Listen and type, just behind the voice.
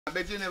I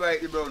bet you never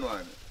eat the brown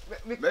one.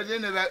 Bet you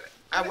never.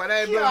 And when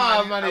I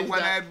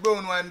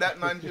brown one, that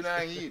man should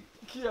not eat.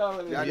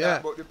 Yeah.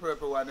 About the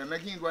purple one. And I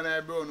think when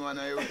I brown one,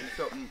 I eat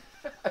something.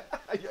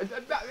 I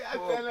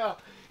tell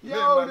you.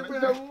 Yo, they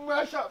bring a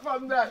mash up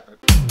from that.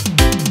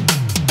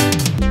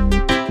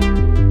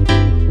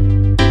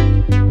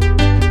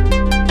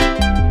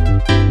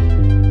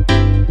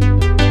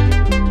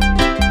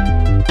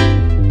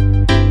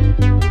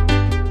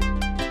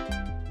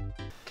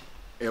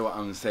 Hear what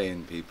I'm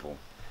saying, people?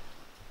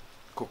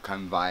 Cook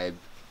and Vibe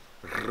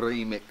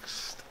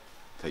remixed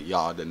to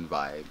Yard and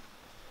Vibe.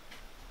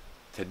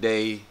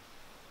 Today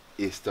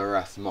is the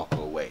Ras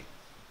Mokko way.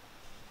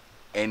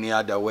 Any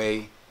other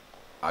way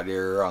are the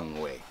wrong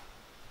way.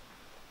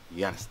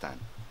 You understand?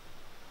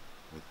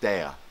 We're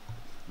there.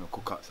 We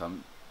cook up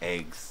some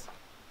eggs,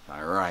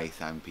 and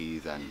rice and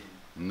peas and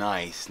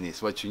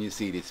niceness. What you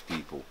see this,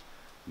 people?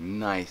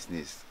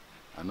 Niceness.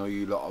 I know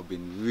you lot have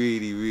been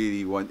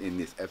really wanting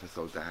this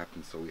episode to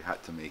happen, so we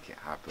had to make it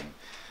happen.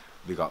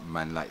 We got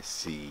man like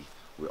C.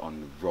 We're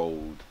on the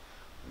road.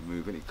 We're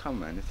moving it. Come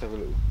man, let's have a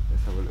little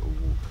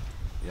walk.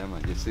 Yeah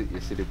man, you see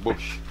the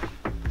bush.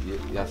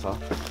 Yeah sir.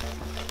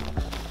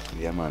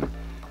 Yeah man.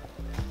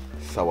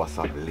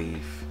 Soursop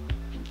leaf,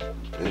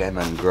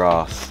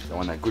 lemongrass. The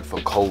one that's good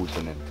for colds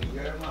and everything.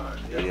 Yeah man.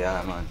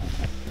 Yeah man.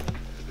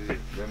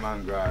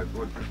 Lemongrass,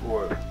 good for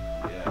cold.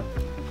 Yeah.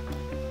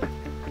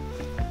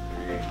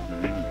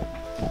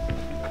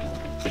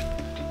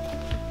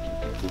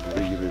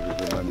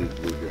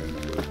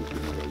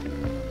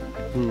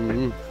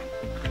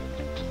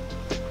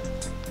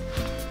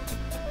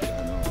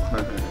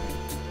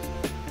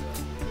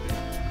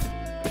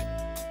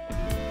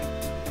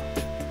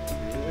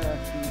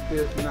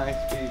 It's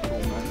nice people,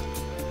 man.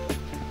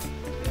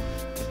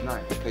 It's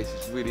nice. The place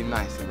is really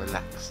nice and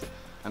relaxed.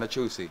 And a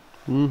choosy.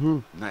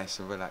 Nice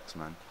and relaxed,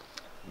 man.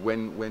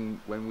 When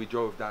we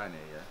drove down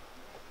here,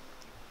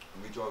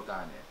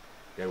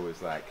 there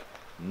was like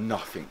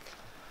nothing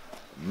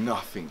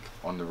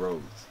on the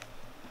roads.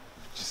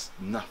 Just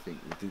nothing.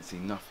 We didn't see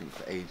nothing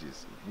for ages.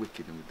 It's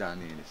wicked, and we're down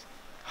here and it's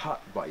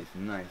hot, but it's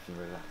nice and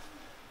relaxed.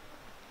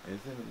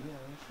 Isn't it? Yeah,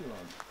 let's see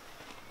one.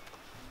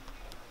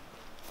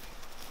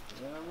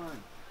 Yeah,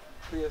 man.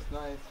 Place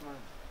nice,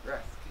 man.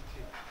 Ras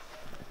Kitchen.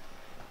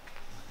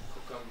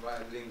 Cook and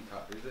Vibe link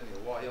up, isn't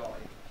it?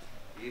 Woooi.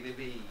 Here they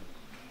be.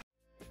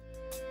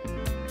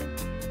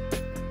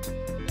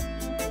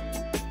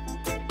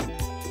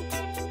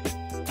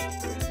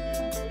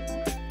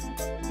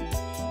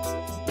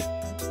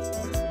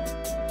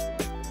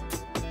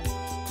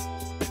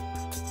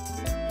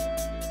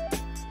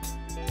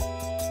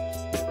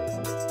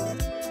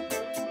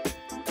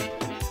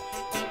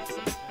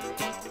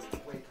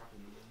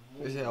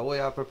 Yeah, what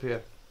you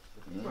prepare?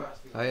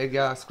 I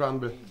got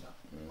scrambled.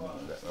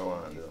 That's what I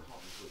want to do.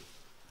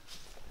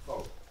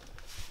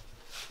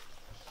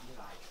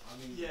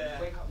 Yeah.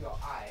 Wake up your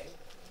eye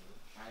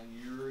and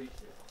you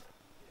reach it.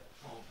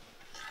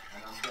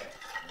 And I'm there.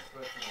 And the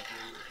first thing I do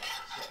is like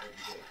sweat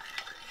every day.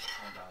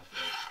 Come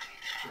downstairs,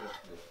 chill a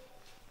split.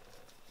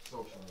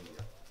 Social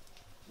media.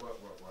 Work.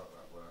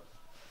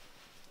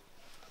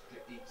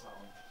 Eat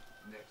something.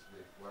 Next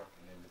week, work,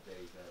 and then the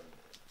day's there.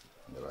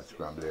 You ever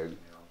scrambled egg?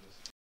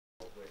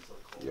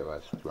 You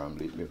ever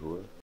scrambled it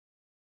before?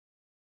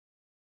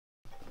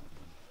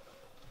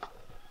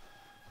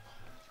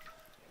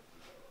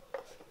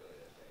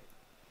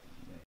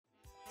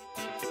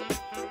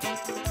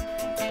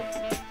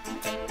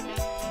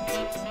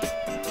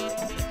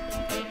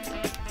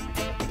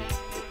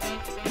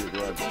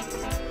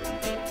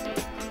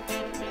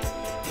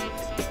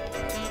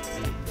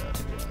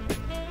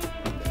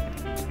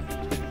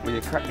 Well,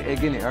 you cracked the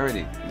egg in it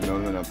already?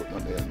 No, put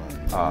nothing there,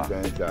 man. Ah.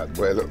 Then start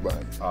boil up,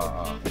 man.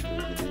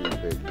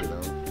 You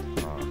know.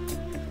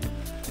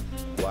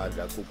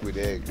 Water cook with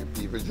egg.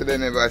 People should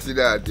never see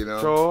that, you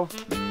know. So,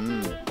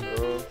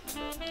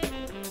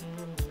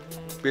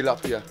 build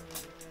up here.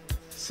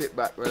 Sit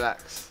back,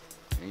 relax,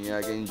 and you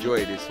can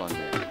enjoy this one,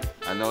 man.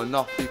 I know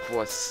enough people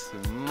are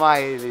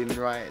smiling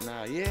right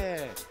now.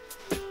 Yeah,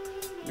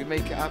 we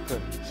make it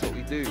happen. That's what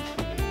we do.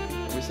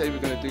 When we say we're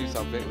going to do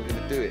something, we're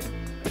going to do it.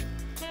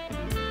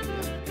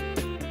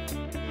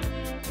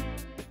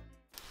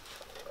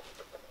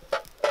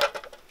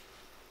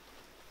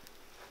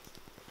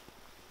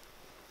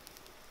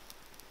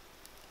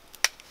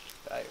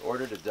 I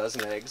ordered a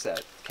dozen eggs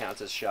at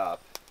Countess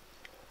shop,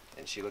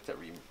 and she looked at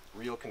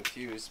real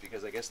confused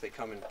because I guess they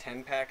come in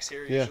 10 packs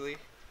here usually.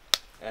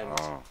 And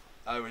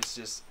I was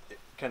just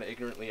kind of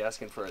ignorantly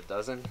asking for a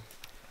dozen,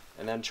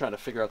 and then trying to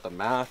figure out the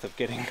math of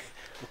getting,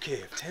 okay,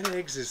 if 10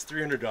 eggs is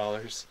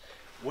 $300,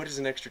 what does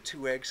an extra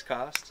 2 eggs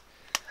cost?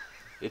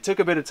 It took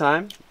a bit of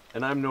time,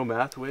 and I'm no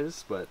math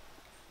whiz, but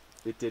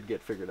it did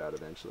get figured out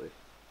eventually.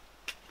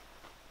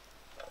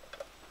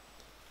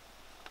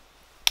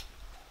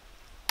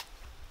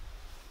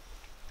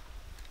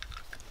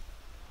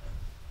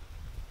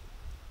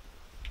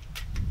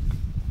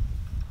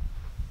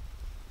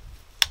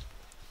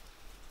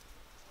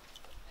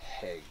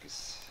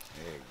 Eggs.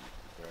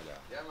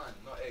 Yeah, man,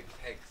 not eggs,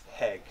 eggs.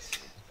 Eggs.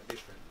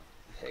 Different.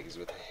 eggs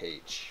with a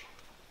H.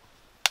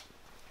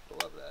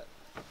 Love that.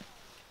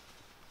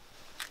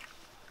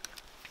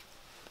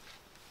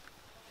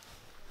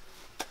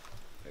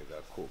 They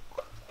got cook.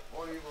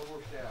 What do you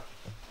bush there?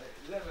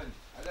 Lemon.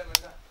 A lemon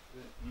that.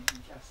 You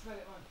can smell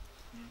it, man.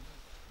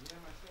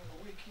 Lemon smell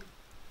wicked.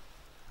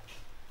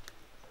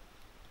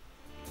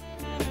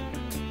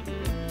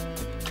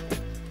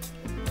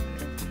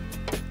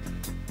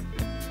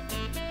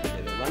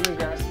 Yeah, the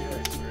lemongrass here,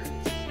 I swear,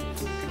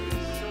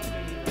 it's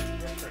something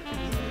different.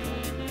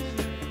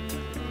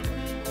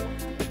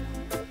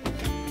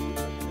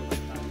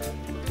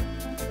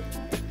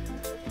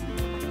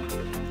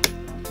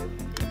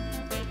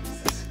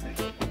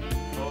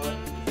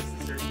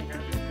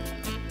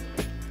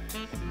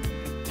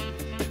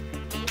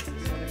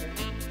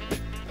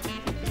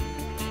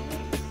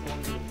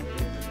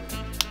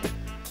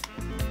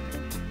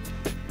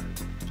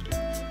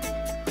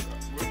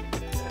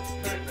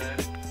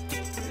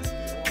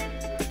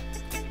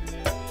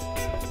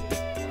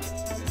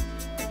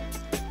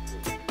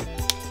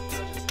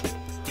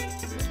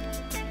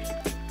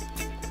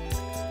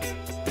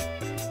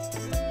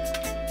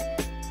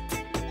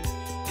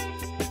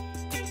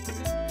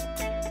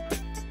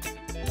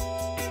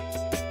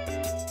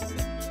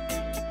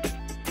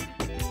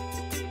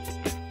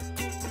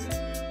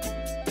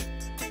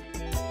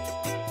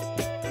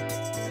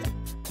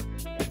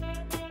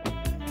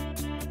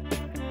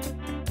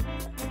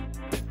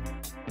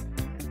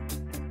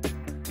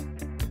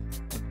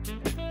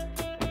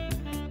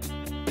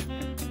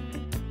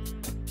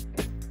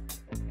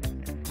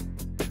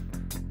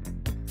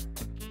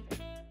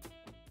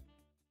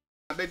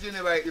 I bet you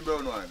never eat the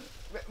brown one.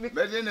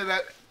 Bet you never.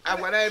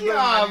 And when I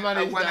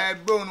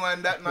brown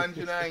one, that man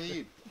should not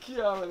eat.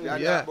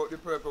 Yeah. About the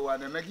purple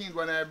one. And making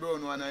when I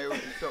brown one, I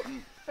eat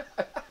something.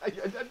 I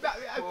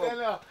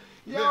tell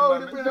you. Yo,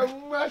 they bring a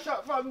mash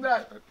up from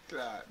that.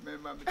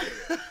 Remember me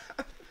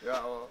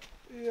tell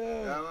you.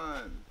 Yeah,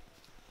 man.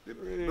 The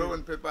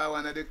brown pepper,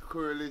 one of the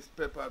coolest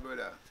pepper,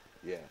 brother.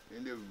 Yeah.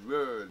 In the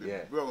world,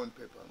 the brown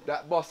pepper. Man.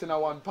 That bust in a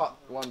one pot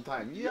one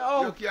time.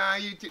 Yo! You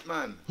can't eat it,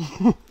 man.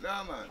 No,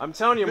 man. I'm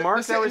telling you,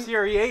 Mark that was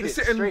here, he ate it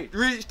straight.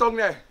 Reach down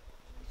there.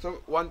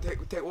 So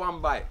take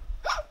one bite.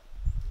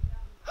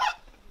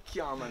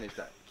 Can't manage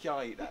that.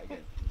 Can't eat that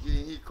again.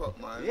 He cook,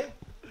 man. Yeah.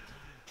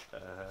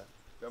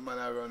 The man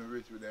I run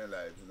rich with their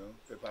life, you know.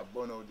 Pepper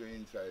burn out the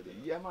inside. You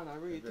know? Yeah, man, I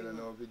really think. You don't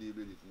know video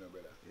ability, you know,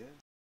 brother. Yeah.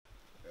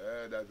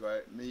 Yeah, that's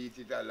why me eat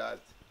it a lot.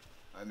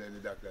 And then the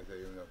doctor said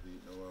you don't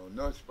eat no more.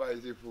 No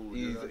spicy food.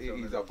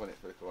 He's up on it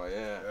for a while,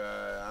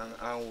 yeah. And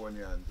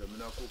onion. So I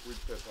don't cook with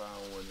pepper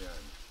and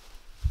onion.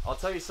 I'll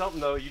tell you something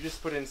though, you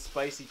just put in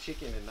spicy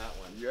chicken in that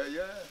one. Yeah.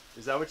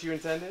 Is that what you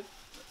intended?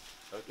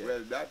 Okay.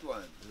 Well, that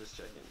one. I'm just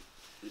checking.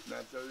 It's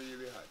not so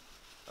really hot.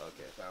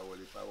 Okay. If I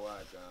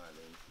water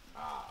then.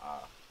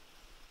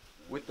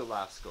 With the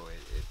Lasco,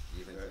 it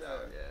evens it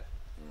out, yeah.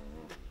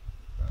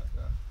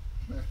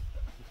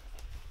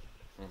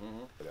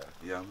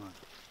 Yeah, man.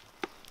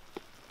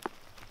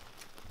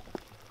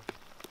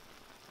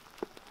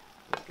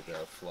 Look at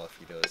how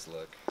fluffy those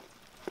look.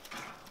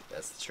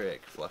 That's the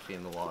trick, fluffy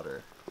in the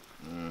water.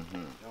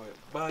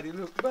 Body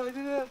look, body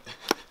there.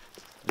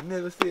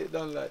 Never see it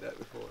done like that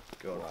before.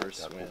 Going for a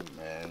swim,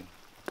 man.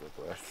 Go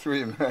for a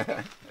swim,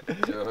 man.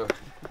 You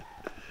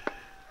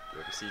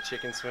ever see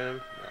chicken swim?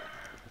 No.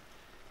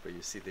 But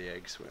you see the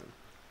egg swim.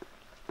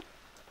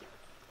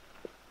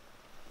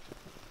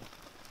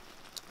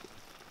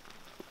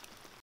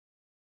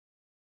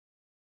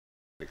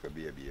 Like a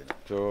baby, you know.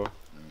 So.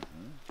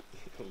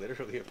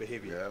 Literally a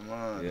baby. Yeah,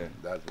 man. Yeah.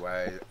 That's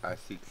why I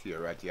 6 year,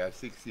 right here,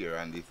 6 year,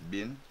 and it's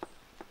been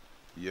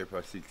here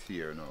for 6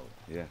 years now.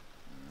 Yeah.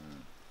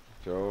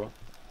 So.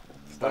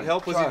 What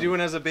help was he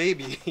doing as a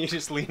baby? You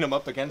just lean him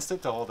up against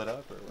it to hold it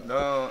up, or what?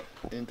 No,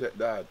 into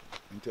that.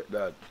 The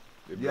black.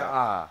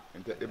 Yeah.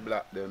 Into the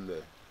black them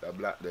there. The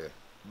black there.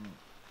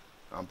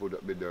 And put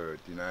up the dirt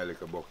in a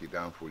little bucket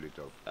and full it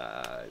up.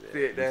 See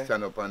it there?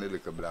 Stand up on the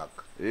little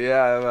block.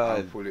 Yeah, man.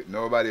 And pull it.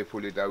 Nobody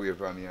pull it away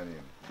from me and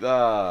him.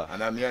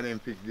 And me and him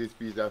pick this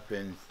piece of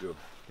fence too.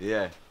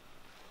 Yeah.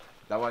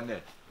 That one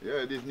there?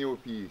 Yeah, this new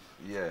piece.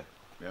 Yeah.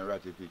 Me and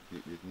Ratty picked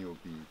it, this new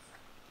piece.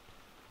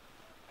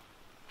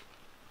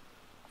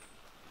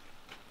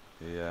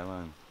 Yeah,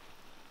 man.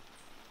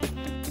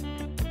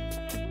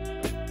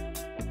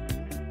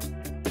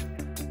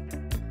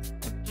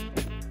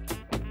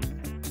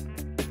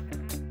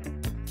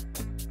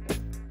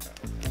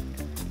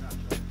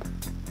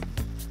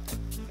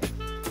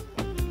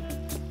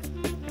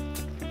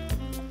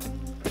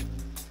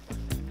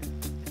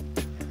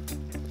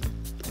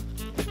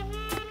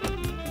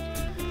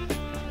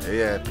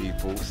 Yeah,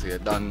 people, so you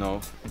done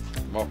know.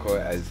 Mokko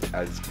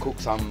has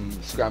cooked some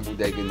scrambled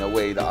egg in a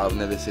way that I've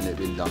never seen it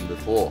been done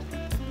before.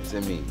 You see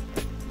me?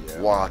 Yeah.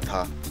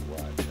 Water.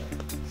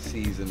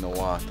 Season the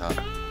water.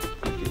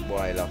 Make it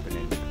boil up and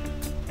then.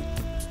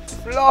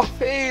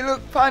 Fluffy,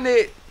 look on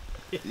it!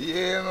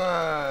 Yeah,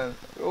 man.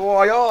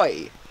 Oi,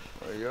 oi!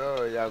 Oh,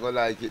 yo, you're gonna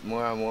like it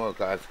more and more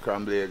because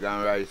scrambled egg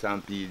and rice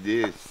and peas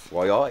this.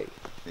 Oi, oi!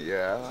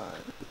 Yeah,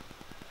 man.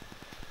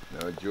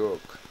 No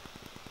joke.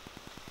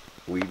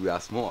 weed we are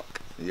smoke.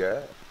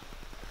 Yeah.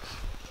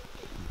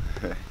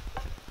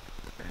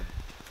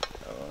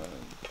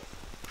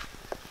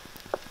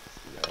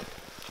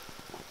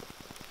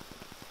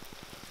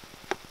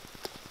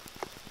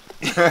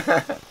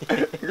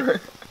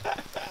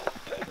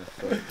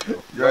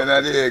 You're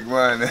not the egg,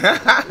 man.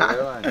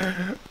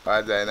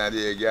 Water in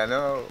the egg, you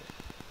know.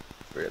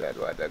 Where that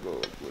water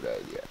go, good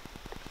idea.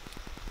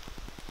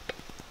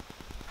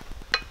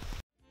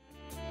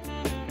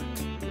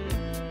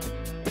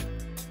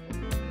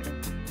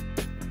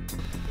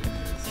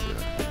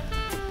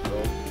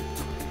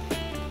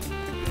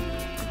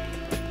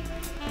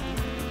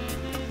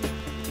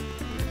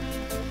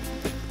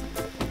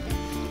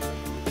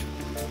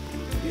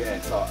 Yeah,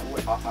 so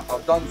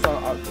I've done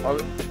some,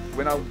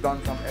 when I've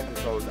done some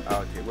episodes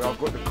out here, where I've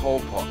got the coal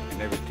pot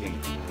and everything,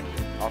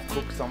 I've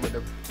cooked some of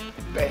the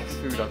best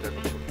food I've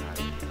ever cooked.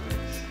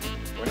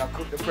 When I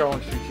cooked the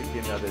brown stew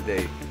chicken the other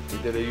day, we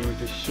did use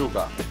the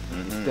sugar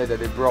instead of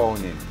the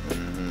browning.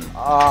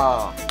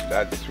 Ah,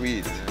 that's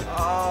sweet.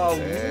 Ah,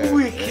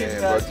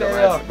 wicked.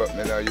 But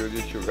me not use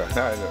the sugar.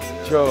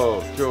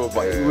 True,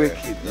 but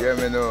wicked. Yeah,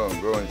 me know,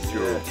 brown stew.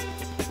 Yeah.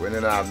 When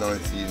you don't have no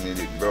seasoning,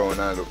 it brown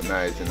and look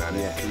nice and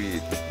it's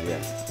sweet.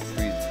 Yeah.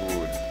 Sweet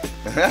food.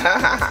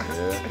 Yeah.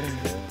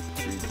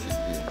 Sweet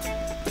chicken.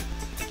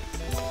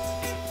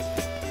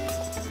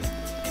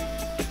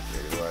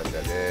 Get the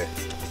water there.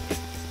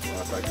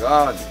 Water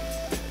gone.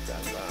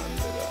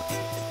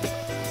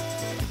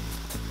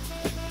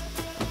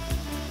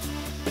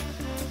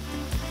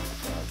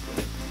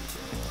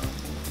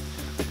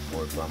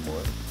 More for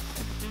more.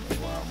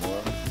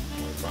 More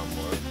for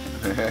more.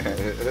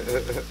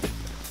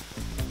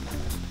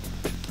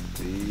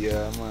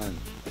 Yeah, man.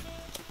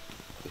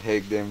 The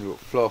egg them look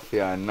fluffy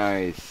and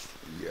nice.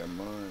 Yeah,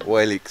 man.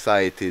 Well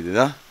excited, you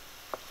know?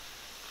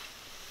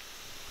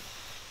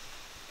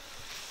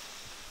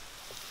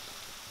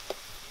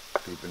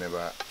 People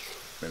never,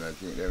 when I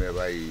think they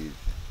never eat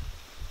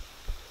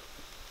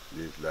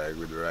this like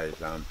with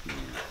rice and peas.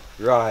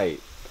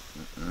 Right.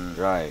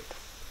 Right.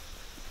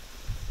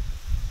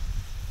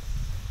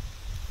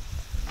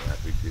 And I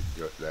pick it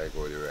just like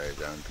all the rice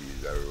and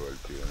peas are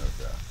rolled too, you know,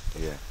 sir.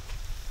 Yeah.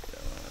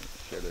 Yeah, man.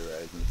 Share the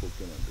rice and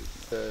cooking a bit.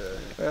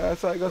 Yeah,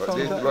 that's how I got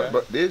sometimes.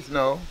 But this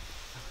now,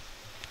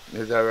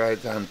 there's a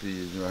rice and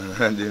peas, man.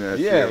 And dinner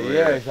yeah,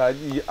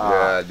 same yeah.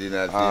 Yeah,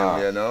 dinner same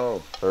way now.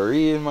 For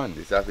real, man.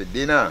 This is for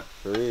dinner.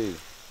 For real.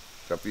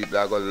 So people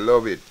are going to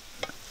love it.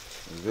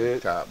 Is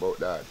it? Talk about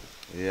that.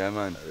 Yeah,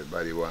 man.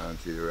 Everybody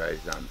wants to see the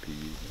rice and peas,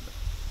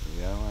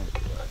 you know. Yeah, man.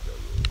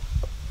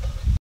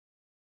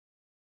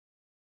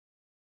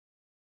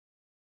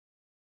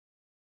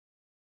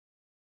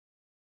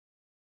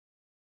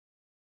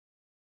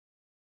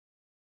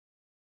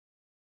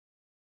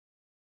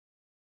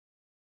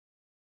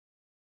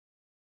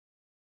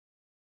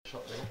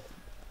 Shot there.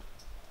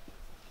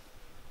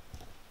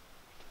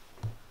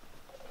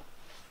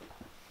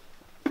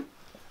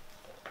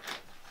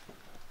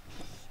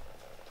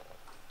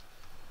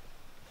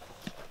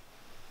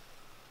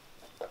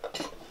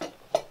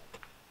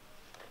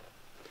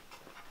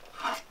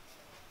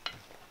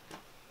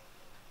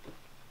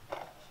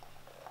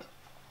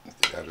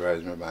 That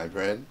rice, my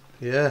friend.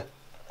 Yeah.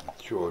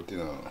 Short, you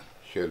know,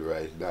 shell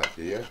rice, that's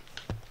here.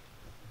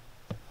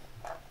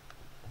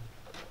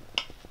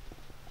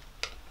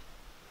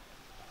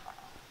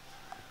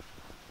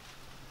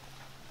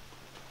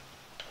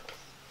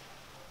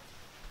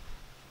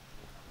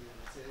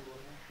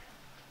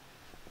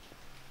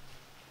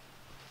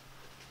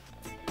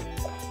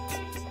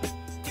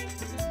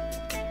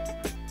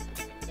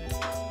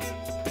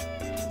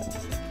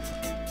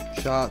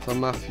 Shout out to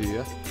Matthew,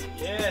 yeah?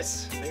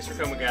 Yes, thanks for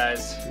coming,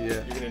 guys. Yeah.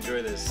 You're gonna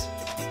enjoy this.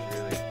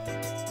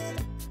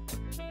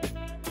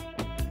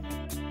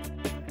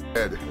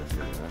 Really.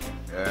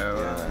 Yeah,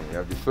 man. You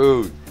have the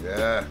food.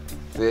 Yeah.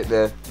 Sit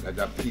there. Like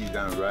a peas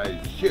and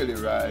rice, chili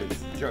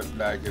rice, just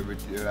like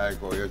everything, like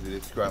how you see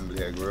the scrambled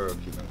egg work,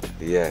 you know.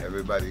 Yeah.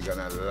 Everybody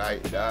gonna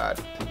like that.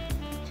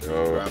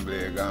 Sure. Scrambled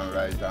egg and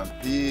rice and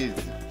peas.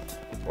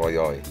 Oi,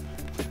 oi.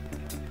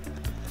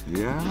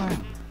 Yeah,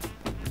 man.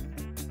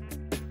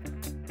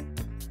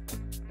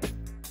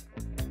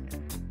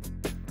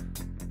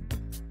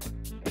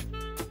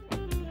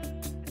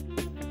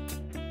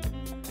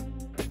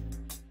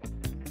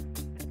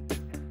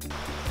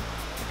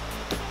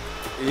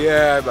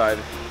 Yeah, man.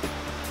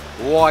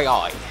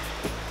 Woooi.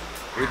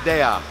 We're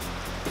there.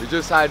 We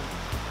just had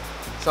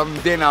some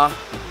dinner.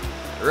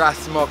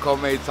 Ras Mokko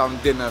made some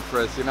dinner for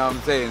us, you know what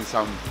I'm saying?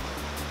 Some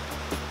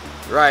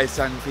rice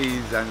and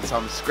peas and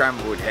some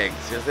scrambled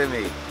eggs, you see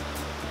me?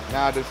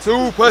 Now the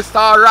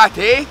superstar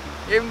Ratty,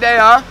 him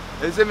there,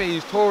 you see me?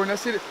 He's touring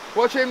us.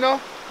 Watch him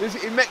now.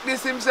 He make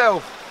this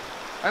himself.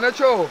 And a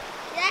show.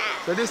 Yeah.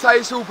 So this is how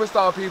you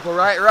superstar people,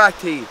 right?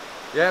 Ratty.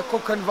 Yeah,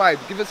 cook and vibe.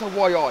 Give us a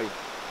woooi.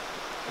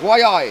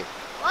 Woooi. Woooi.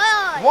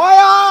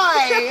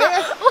 Woooi.